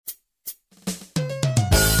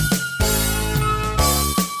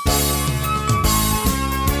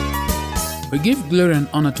We give glory and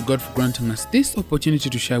honor to God for granting us this opportunity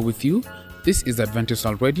to share with you. This is Adventist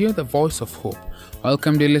World Radio, the voice of hope.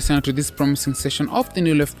 Welcome, dear listener, to this promising session of the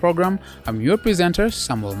New Life program. I'm your presenter,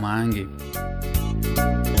 Samuel Mangi.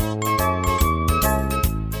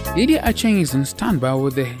 Lydia Acheng is on standby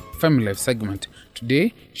with the Family Life segment.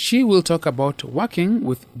 Today, she will talk about working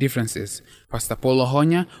with differences. Pastor Paul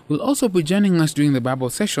Ohonya will also be joining us during the Bible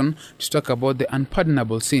session to talk about the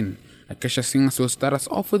unpardonable sin. Akesha Singers will start us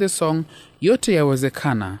off with the song Yote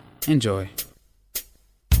Yawezekana. Enjoy.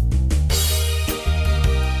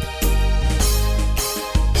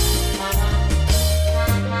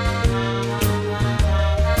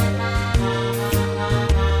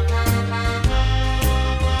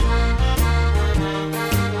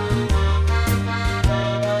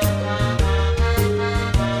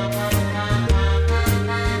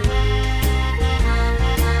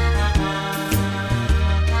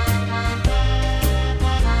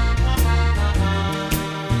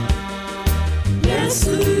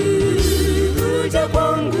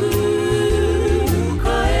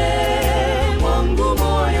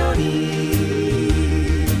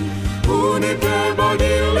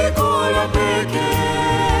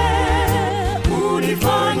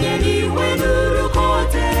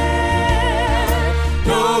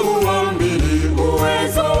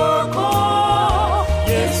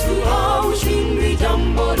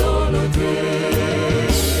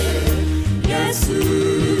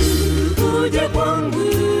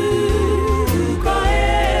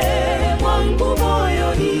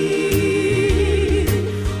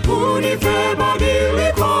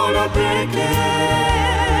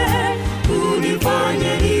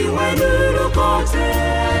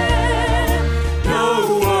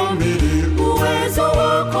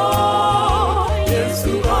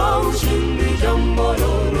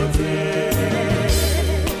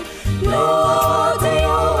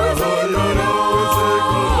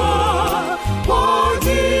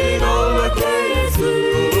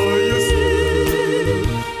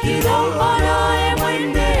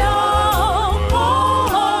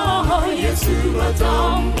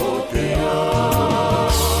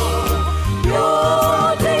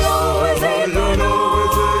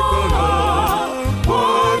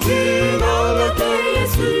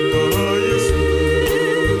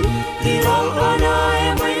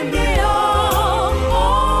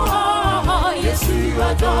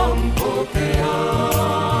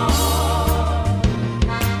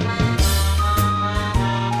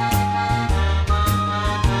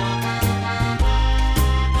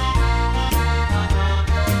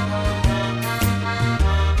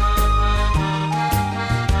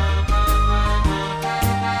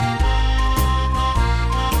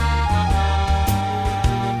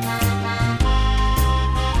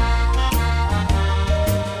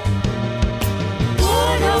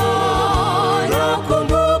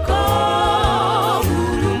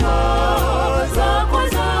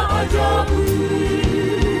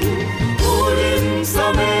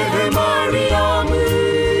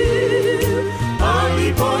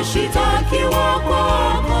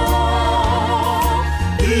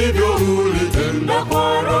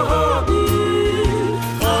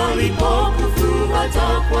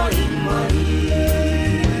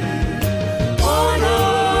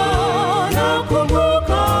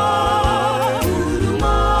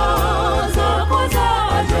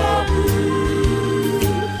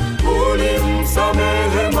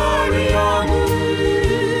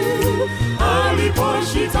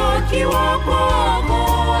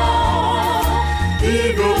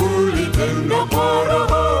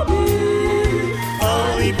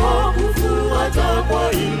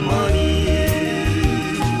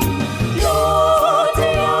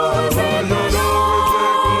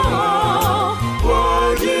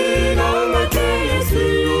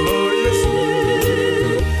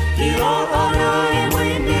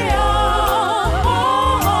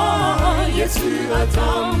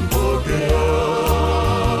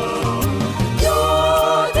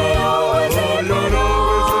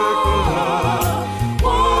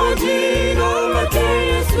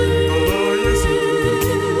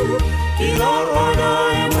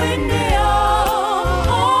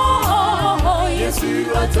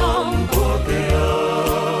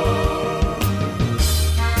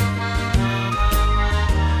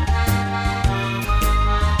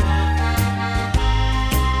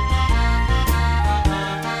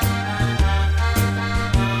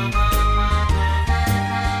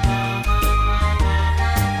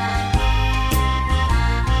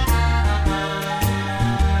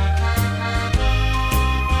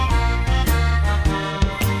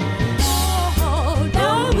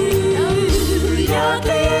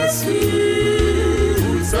 Yesu,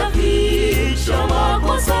 usafiri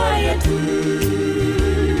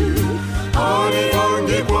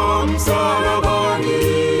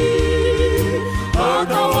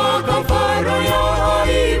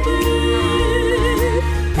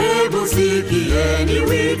sikieni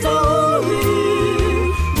wito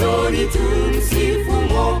huu, njoni tumsifu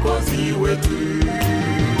Mwokozi wetu.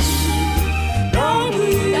 Damu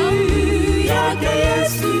yake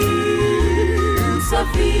Yesu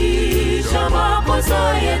safisha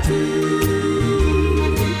makosa yetu,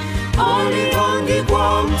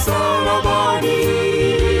 aliangikwa msalabani,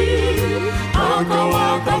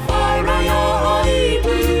 akawa kafara ya aibu.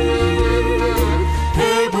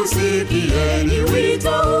 Hebu sikieni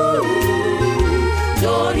wito huu,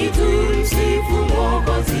 njoni tumsifu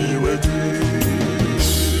Mwokozi wetu.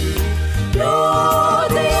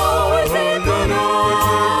 Yote yawezekana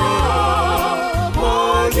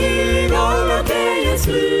kwa jina lake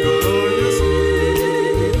Yesu.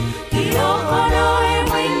 Kila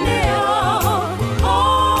anayemwendea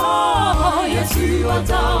Yesu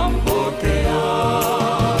atampokea.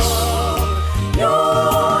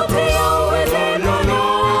 Yote yawezekana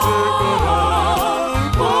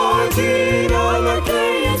kwa jina lake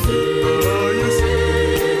Yesu.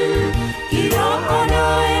 Kila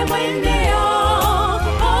anayemwendea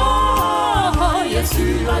Yesu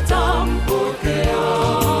atampokea.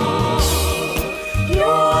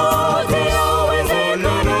 Yote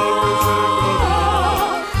yawezekana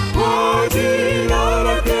kwa jina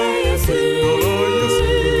lake Yesu.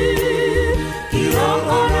 Kila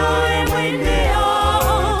anayemwendea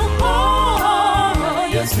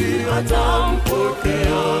Yesu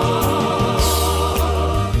atampokea.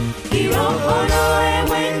 Kila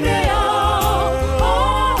anayemwendea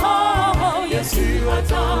Yesu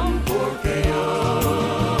atampokea.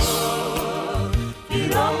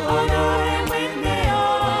 Kila anayemwendea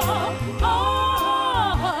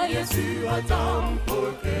Yesu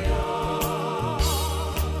atampokea.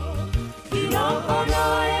 Kila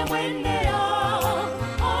anayemwendea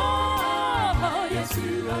Yesu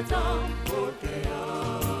atampokea.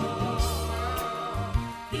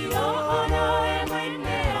 Kila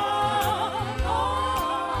anayemwendea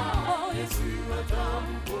Yesu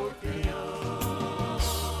atampokea.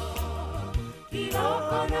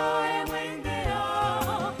 Kila anayemwendea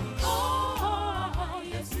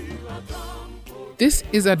Yesu atampokea. This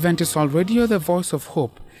is Adventist World Radio, the voice of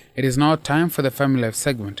hope. It is now time for the Family Life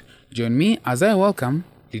segment. Join me as I welcome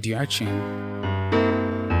Lydia Achieng.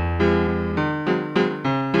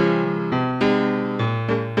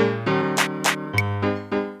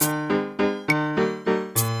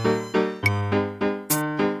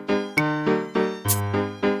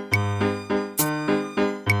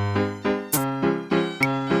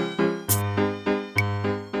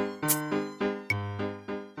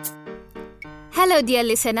 Hello, dear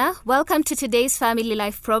listener. Welcome to today's Family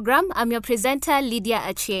Life program. I'm your presenter, Lydia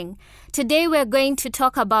Achieng. Today, we're going to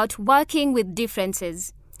talk about working with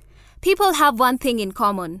differences. People have one thing in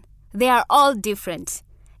common. They are all different.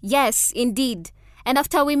 Yes, indeed. And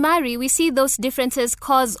after we marry, we see those differences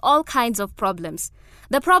cause all kinds of problems.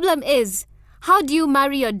 The problem is, how do you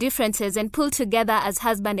marry your differences and pull together as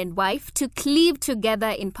husband and wife to cleave together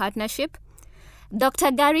in partnership?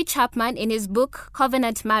 Dr. Gary Chapman, in his book,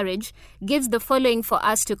 Covenant Marriage, gives the following for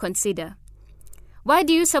us to consider. Why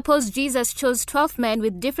do you suppose Jesus chose 12 men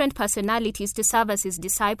with different personalities to serve as his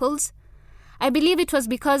disciples? I believe it was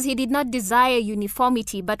because he did not desire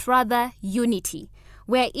uniformity, but rather unity,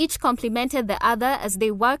 where each complemented the other as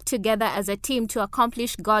they worked together as a team to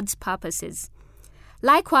accomplish God's purposes.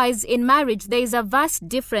 Likewise, in marriage, there is a vast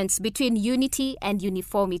difference between unity and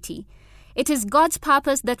uniformity. It is God's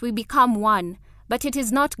purpose that we become one, but it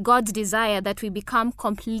is not God's desire that we become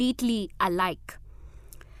completely alike.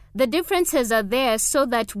 The differences are there so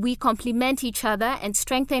that we complement each other and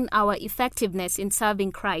strengthen our effectiveness in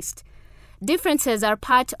serving Christ. Differences are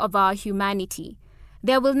part of our humanity.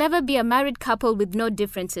 There will never be a married couple with no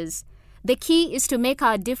differences. The key is to make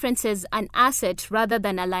our differences an asset rather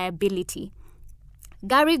than a liability.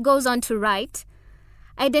 Gary goes on to write,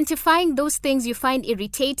 identifying those things you find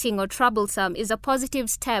irritating or troublesome is a positive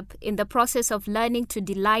step in the process of learning to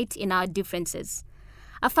delight in our differences.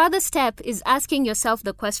 A further step is asking yourself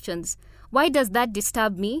the questions, why does that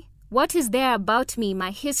disturb me? What is there about me,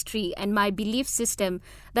 my history, and my belief system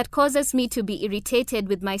that causes me to be irritated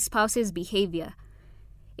with my spouse's behavior?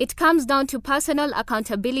 It comes down to personal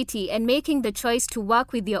accountability and making the choice to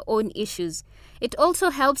work with your own issues. It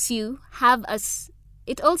also helps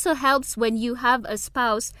when you have a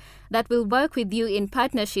spouse that will work with you in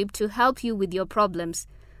partnership to help you with your problems.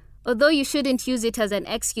 Although you shouldn't use it as an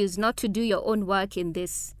excuse not to do your own work in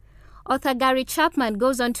this. Author Gary Chapman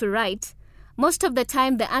goes on to write, most of the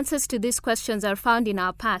time the answers to these questions are found in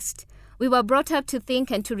our past. We were brought up to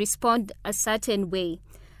think and to respond a certain way.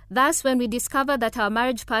 Thus, when we discover that our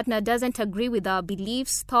marriage partner doesn't agree with our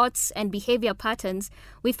beliefs, thoughts, and behavior patterns,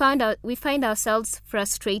 we find ourselves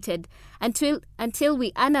frustrated. Until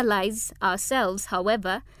we analyze ourselves,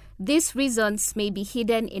 however, these reasons may be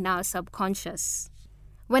hidden in our subconscious.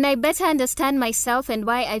 When I better understand myself and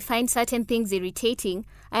why I find certain things irritating,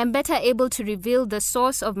 I am better able to reveal the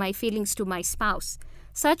source of my feelings to my spouse.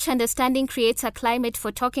 Such understanding creates a climate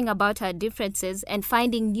for talking about our differences and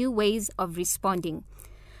finding new ways of responding.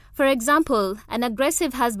 For example, an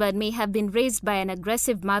aggressive husband may have been raised by an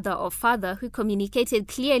aggressive mother or father who communicated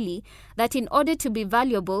clearly that in order to be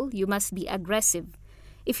valuable, you must be aggressive.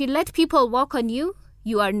 If you let people walk on you,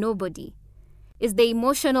 you are nobody. Is the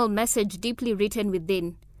emotional message deeply written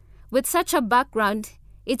within? With such a background,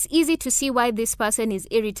 it's easy to see why this person is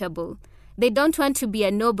irritable. They don't want to be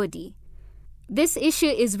a nobody. This issue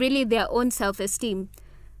is really their own self-esteem.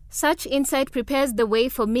 Such insight prepares the way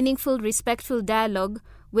for meaningful, respectful dialogue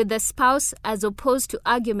with the spouse as opposed to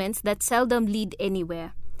arguments that seldom lead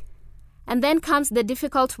anywhere. And then comes the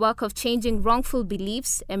difficult work of changing wrongful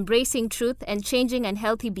beliefs, embracing truth, and changing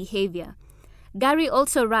unhealthy behavior. Gary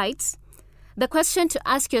also writes, "The question to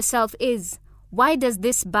ask yourself is, why does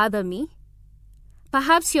this bother me?"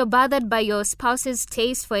 Perhaps you're bothered by your spouse's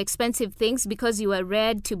taste for expensive things because you are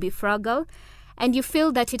reared to be frugal, and you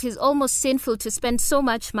feel that it is almost sinful to spend so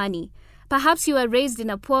much money. Perhaps you are raised in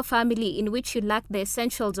a poor family in which you lack the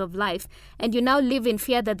essentials of life, and you now live in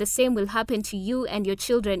fear that the same will happen to you and your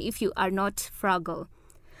children if you are not frugal.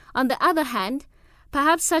 On the other hand,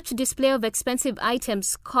 perhaps such display of expensive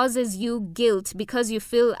items causes you guilt because you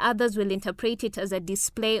feel others will interpret it as a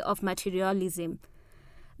display of materialism.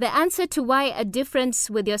 The answer to why a difference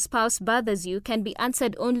with your spouse bothers you can be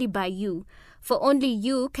answered only by you, for only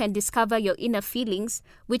you can discover your inner feelings,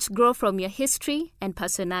 which grow from your history and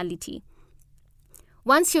personality.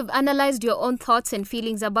 Once you've analyzed your own thoughts and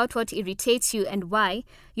feelings about what irritates you and why,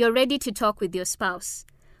 you're ready to talk with your spouse.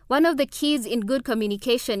 One of the keys in good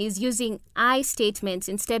communication is using I statements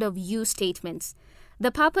instead of you statements. The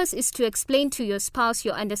purpose is to explain to your spouse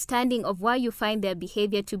your understanding of why you find their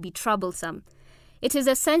behavior to be troublesome. It is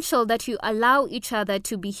essential that you allow each other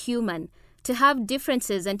to be human, to have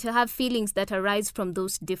differences and to have feelings that arise from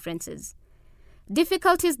those differences.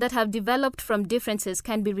 Difficulties that have developed from differences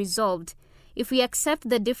can be resolved if we accept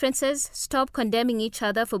the differences, stop condemning each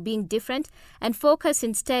other for being different, and focus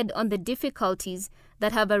instead on the difficulties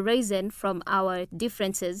that have arisen from our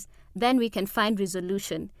differences. Then we can find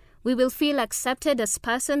resolution. We will feel accepted as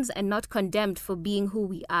persons and not condemned for being who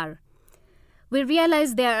we are. We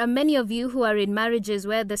realize there are many of you who are in marriages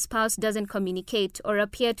where the spouse doesn't communicate or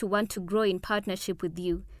appear to want to grow in partnership with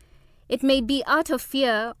you. It may be out of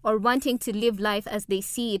fear or wanting to live life as they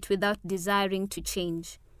see it without desiring to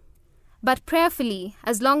change. But prayerfully,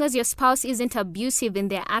 as long as your spouse isn't abusive in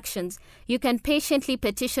their actions, you can patiently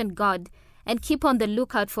petition God and keep on the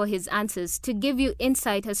lookout for His answers to give you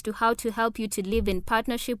insight as to how to help you to live in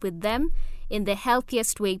partnership with them in the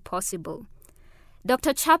healthiest way possible.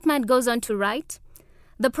 Dr. Chapman goes on to write,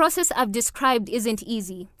 "The process I've described isn't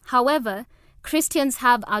easy. However, Christians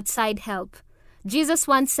have outside help. Jesus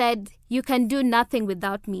once said, 'You can do nothing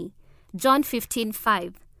without me.' John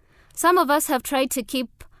 15:5. Some of us have tried to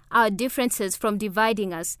keep our differences from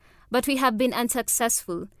dividing us, but we have been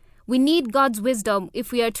unsuccessful. We need God's wisdom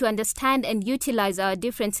if we are to understand and utilize our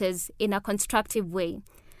differences in a constructive way.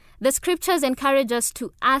 The scriptures encourage us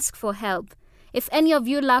to ask for help. If any of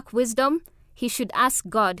you lack wisdom, he should ask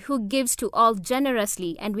God, who gives to all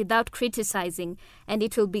generously and without criticizing, and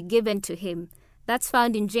it will be given to him." That's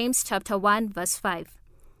found in James chapter 1, verse 5.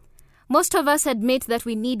 Most of us admit that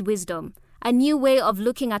we need wisdom, a new way of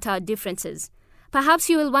looking at our differences. Perhaps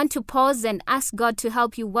you will want to pause and ask God to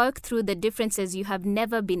help you work through the differences you have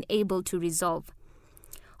never been able to resolve.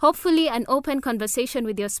 Hopefully, an open conversation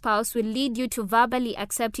with your spouse will lead you to verbally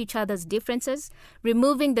accept each other's differences,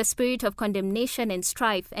 removing the spirit of condemnation and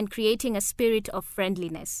strife and creating a spirit of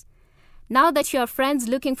friendliness. Now that you are friends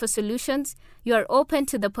looking for solutions, you are open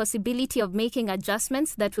to the possibility of making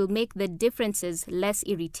adjustments that will make the differences less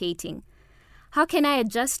irritating. How can I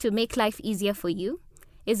adjust to make life easier for you?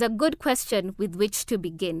 Is a good question with which to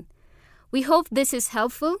begin. We hope this is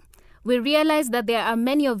helpful. We realize that there are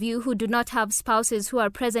many of you who do not have spouses who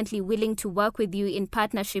are presently willing to work with you in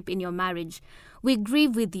partnership in your marriage. We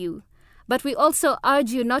grieve with you, but we also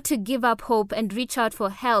urge you not to give up hope and reach out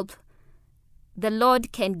for help the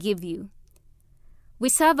Lord can give you. We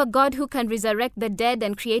serve a God who can resurrect the dead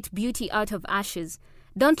and create beauty out of ashes.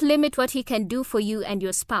 Don't limit what He can do for you and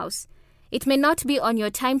your spouse. It may not be on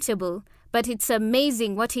your timetable, but it's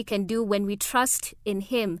amazing what He can do when we trust in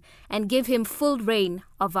Him and give Him full reign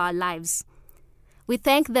of our lives. We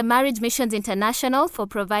thank the Marriage Missions International for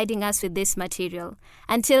providing us with this material.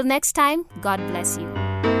 Until next time, God bless you.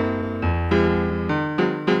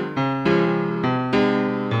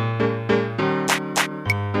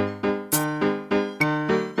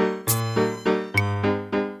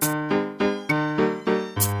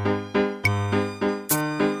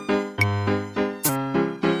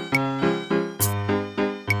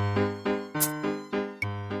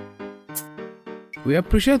 We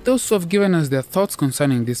appreciate those who have given us their thoughts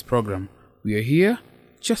concerning this program. We are here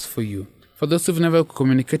just for you. For those who've never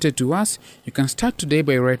communicated to us, you can start today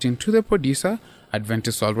by writing to the producer,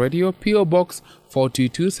 Adventist World Radio, P.O. Box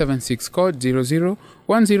 42276, code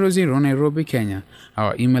 00100, Nairobi, Kenya.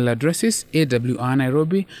 Our email address is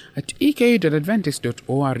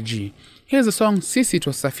awrnairobi@ek.adventist.org. Here's the song Sisi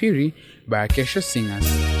Twasafiri by Acacia Singers.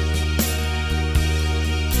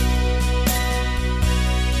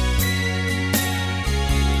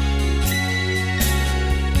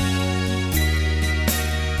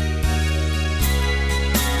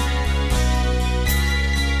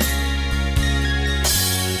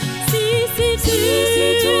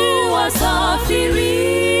 Sisi tu wasafiri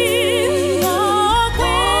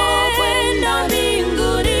kwenda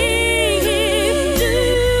mbinguni,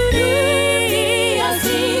 dunia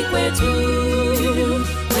si kwetu,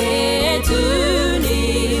 kwetu ni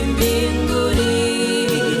mbinguni.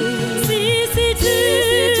 Sisi tu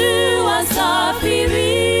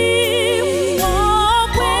wasafiri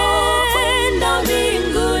kwenda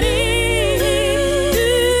mbinguni,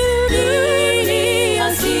 dunia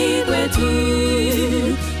si kwetu.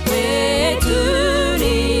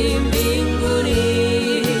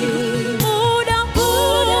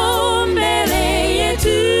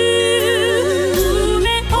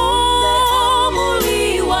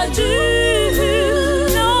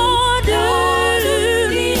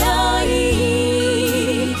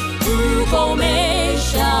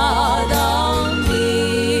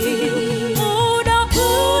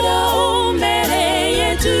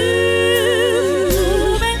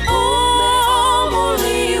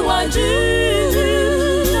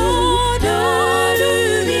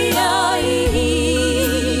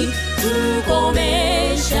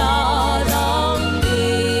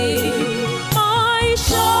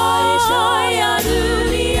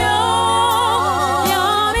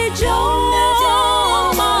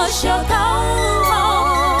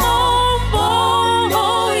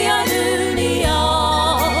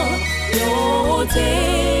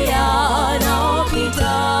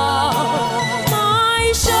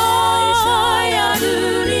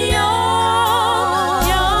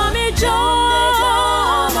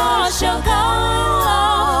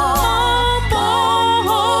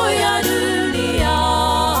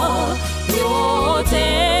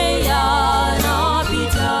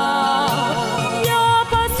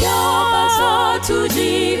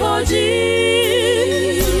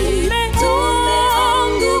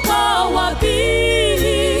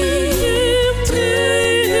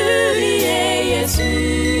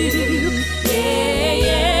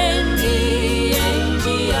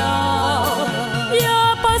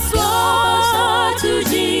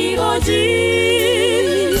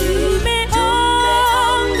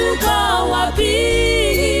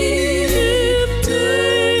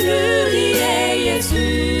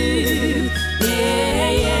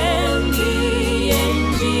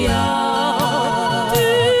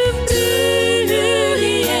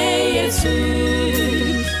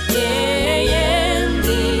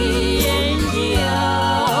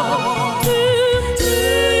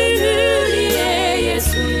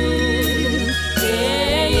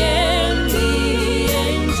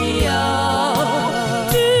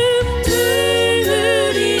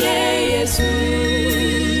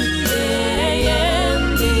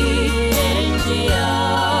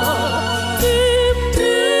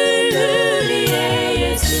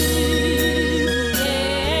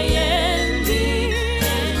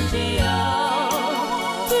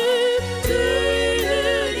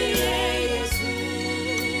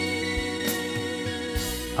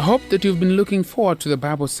 I hope that you've been looking forward to the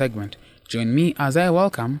Bible segment. Join me as I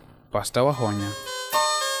welcome Pastor Wahonya.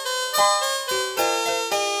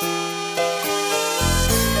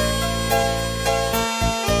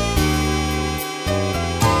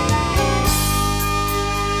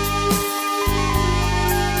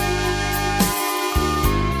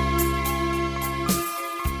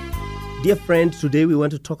 Dear friend, today we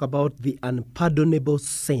want to talk about the unpardonable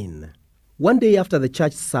sin. One day after the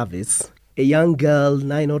church service, a young girl,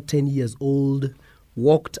 9 or 10 years old,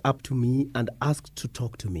 walked up to me and asked to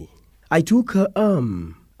talk to me. I took her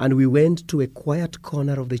arm and we went to a quiet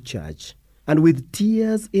corner of the church And with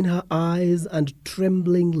tears in her eyes and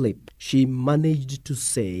trembling lip, she managed to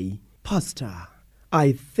say, "Pastor,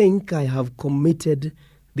 I think I have committed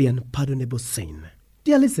the unpardonable sin."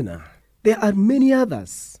 Dear listener, there are many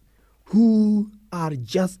others who are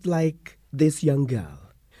just like this young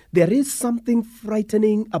girl. There is something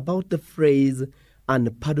frightening about the phrase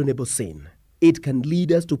unpardonable sin. It can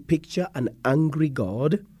lead us to picture an angry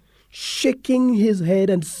God shaking his head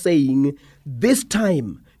and saying, "This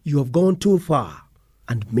time you have gone too far."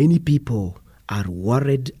 And many people are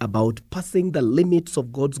worried about passing the limits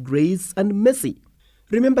of God's grace and mercy.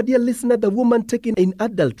 Remember, dear listener, the woman taken in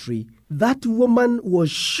adultery, that woman was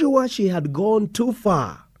sure she had gone too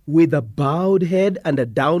far. With a bowed head and a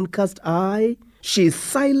downcast eye, she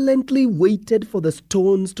silently waited for the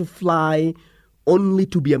stones to fly, only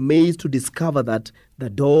to be amazed to discover that the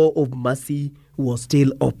door of mercy was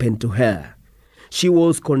still open to her. She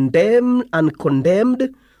was condemned and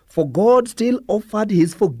condemned, for God still offered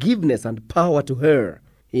his forgiveness and power to her.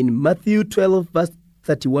 In Matthew 12, verse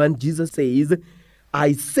 31, Jesus says,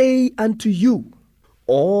 "I say unto you,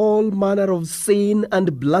 all manner of sin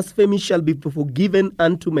and blasphemy shall be forgiven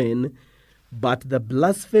unto men, but the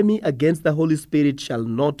blasphemy against the Holy Spirit shall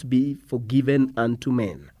not be forgiven unto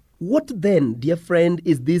men." What then, dear friend,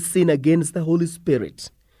 is this sin against the Holy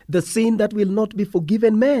Spirit? The sin that will not be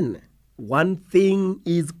forgiven men. One thing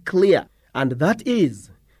is clear, and that is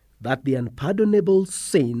that the unpardonable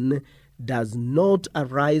sin does not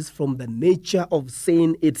arise from the nature of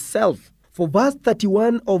sin itself. For verse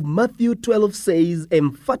 31 of Matthew 12 says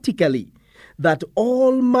emphatically that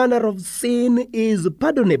all manner of sin is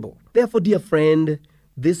pardonable. Therefore, dear friend,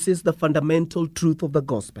 this is the fundamental truth of the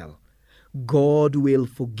gospel. God will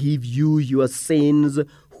forgive you your sins,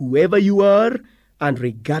 whoever you are, and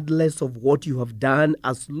regardless of what you have done,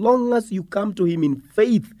 as long as you come to him in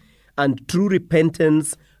faith and true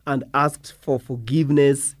repentance and asked for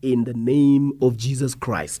forgiveness in the name of Jesus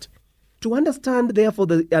Christ. To understand, therefore,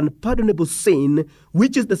 the unpardonable sin,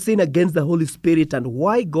 which is the sin against the Holy Spirit, and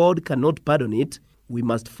why God cannot pardon it, we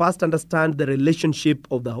must first understand the relationship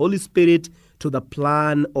of the Holy Spirit to the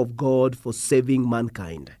plan of God for saving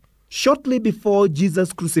mankind. Shortly before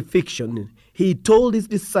Jesus' crucifixion, he told his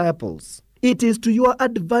disciples, "It is to your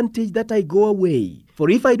advantage that I go away. For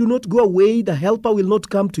if I do not go away, the Helper will not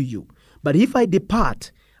come to you. But if I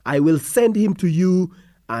depart, I will send him to you,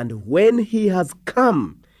 and when he has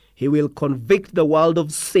come, he will convict the world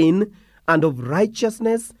of sin and of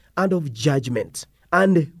righteousness and of judgment.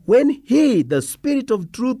 And when he, the Spirit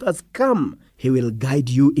of truth, has come, he will guide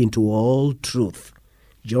you into all truth."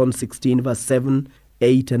 John 16, verse 7,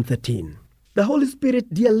 8, and 13. The Holy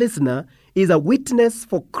Spirit, dear listener, is a witness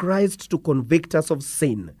for Christ to convict us of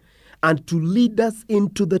sin and to lead us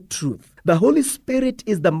into the truth. The Holy Spirit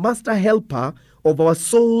is the master helper of our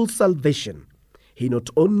soul's salvation. He not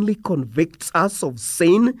only convicts us of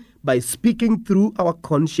sin by speaking through our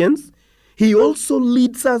conscience, he also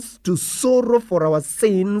leads us to sorrow for our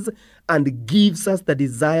sins and gives us the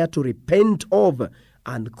desire to repent of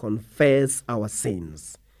and confess our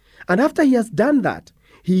sins. And after he has done that,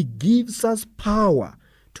 he gives us power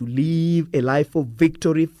to live a life of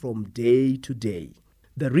victory from day to day.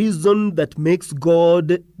 The reason that makes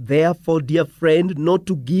God, therefore, dear friend, not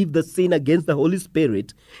to give the sin against the Holy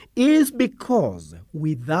Spirit is because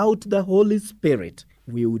without the Holy Spirit,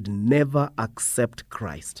 we would never accept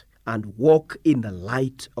Christ and walk in the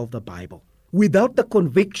light of the Bible. Without the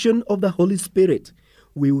conviction of the Holy Spirit,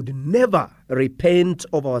 we would never repent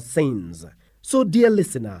of our sins. So, dear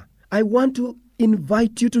listener, I want to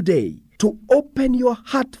invite you today to open your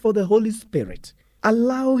heart for the Holy Spirit.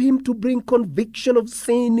 Allow him to bring conviction of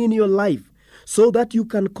sin in your life so that you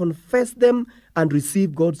can confess them and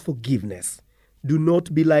receive God's forgiveness. Do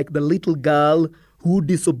not be like the little girl who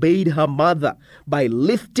disobeyed her mother by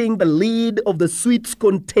lifting the lid of the sweets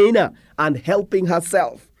container and helping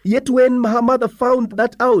herself. Yet when her mother found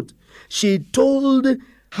that out, she told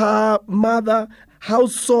her mother how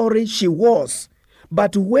sorry she was.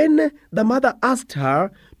 But when the mother asked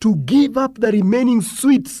her to give up the remaining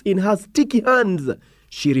sweets in her sticky hands,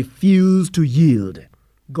 she refused to yield.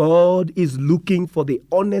 God is looking for the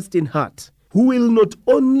honest in heart, who will not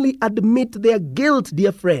only admit their guilt,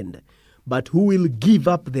 dear friend, but who will give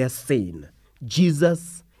up their sin.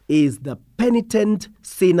 Jesus is the penitent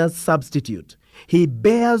sinner's substitute. He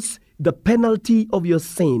bears the penalty of your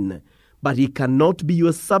sin, but he cannot be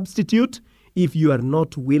your substitute if you are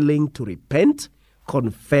not willing to repent,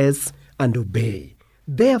 confess, and obey.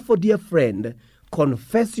 Therefore, dear friend,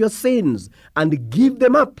 confess your sins and give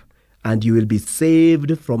them up, and you will be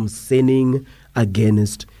saved from sinning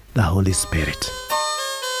against the Holy Spirit.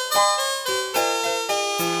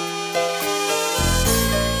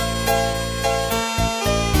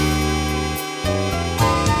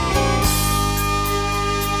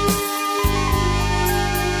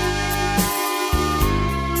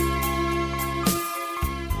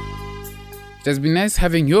 It has been nice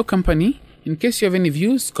having your company. In case you have any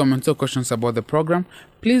views, comments or questions about the program,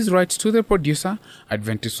 please write to the producer,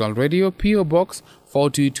 Adventist World Radio, P.O. Box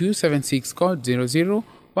 42276 code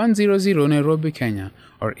 00100 Nairobi, Kenya,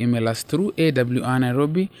 or email us through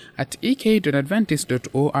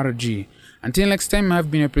awrnairobi@ek.adventist.org. Until next time, I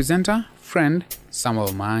have been a presenter, friend Samuel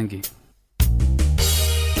Maangi.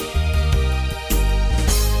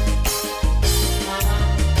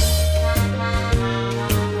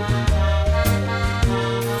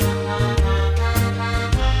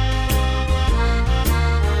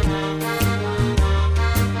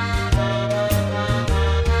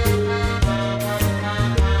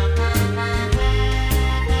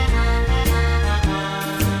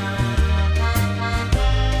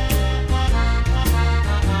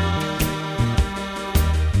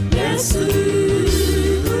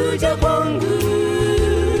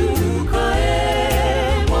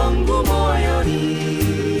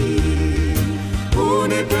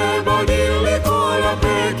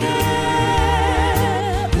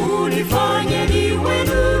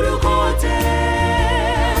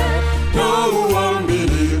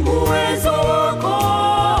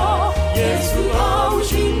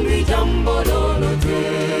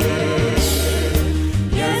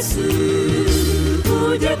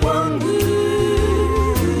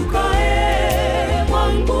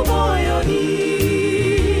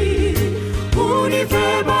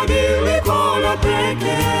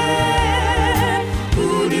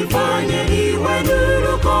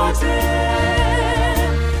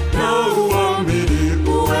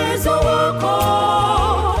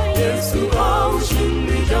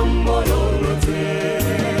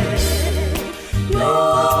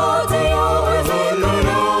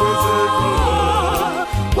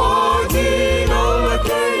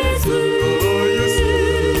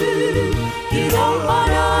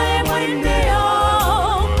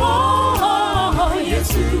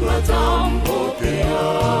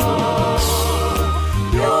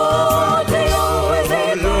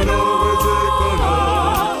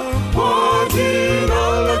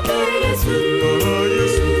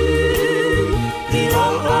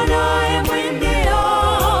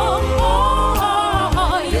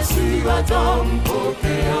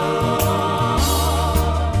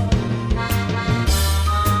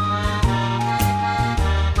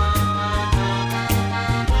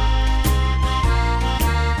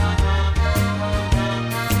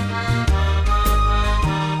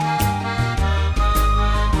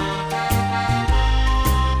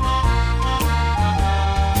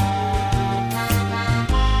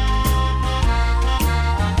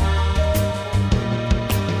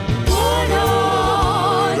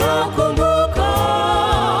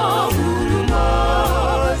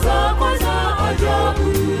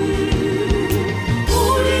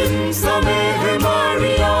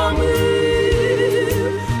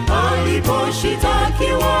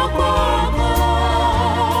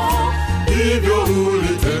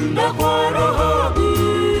 Kwa Rahabu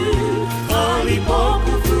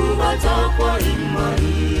alipokufumata kwa imani.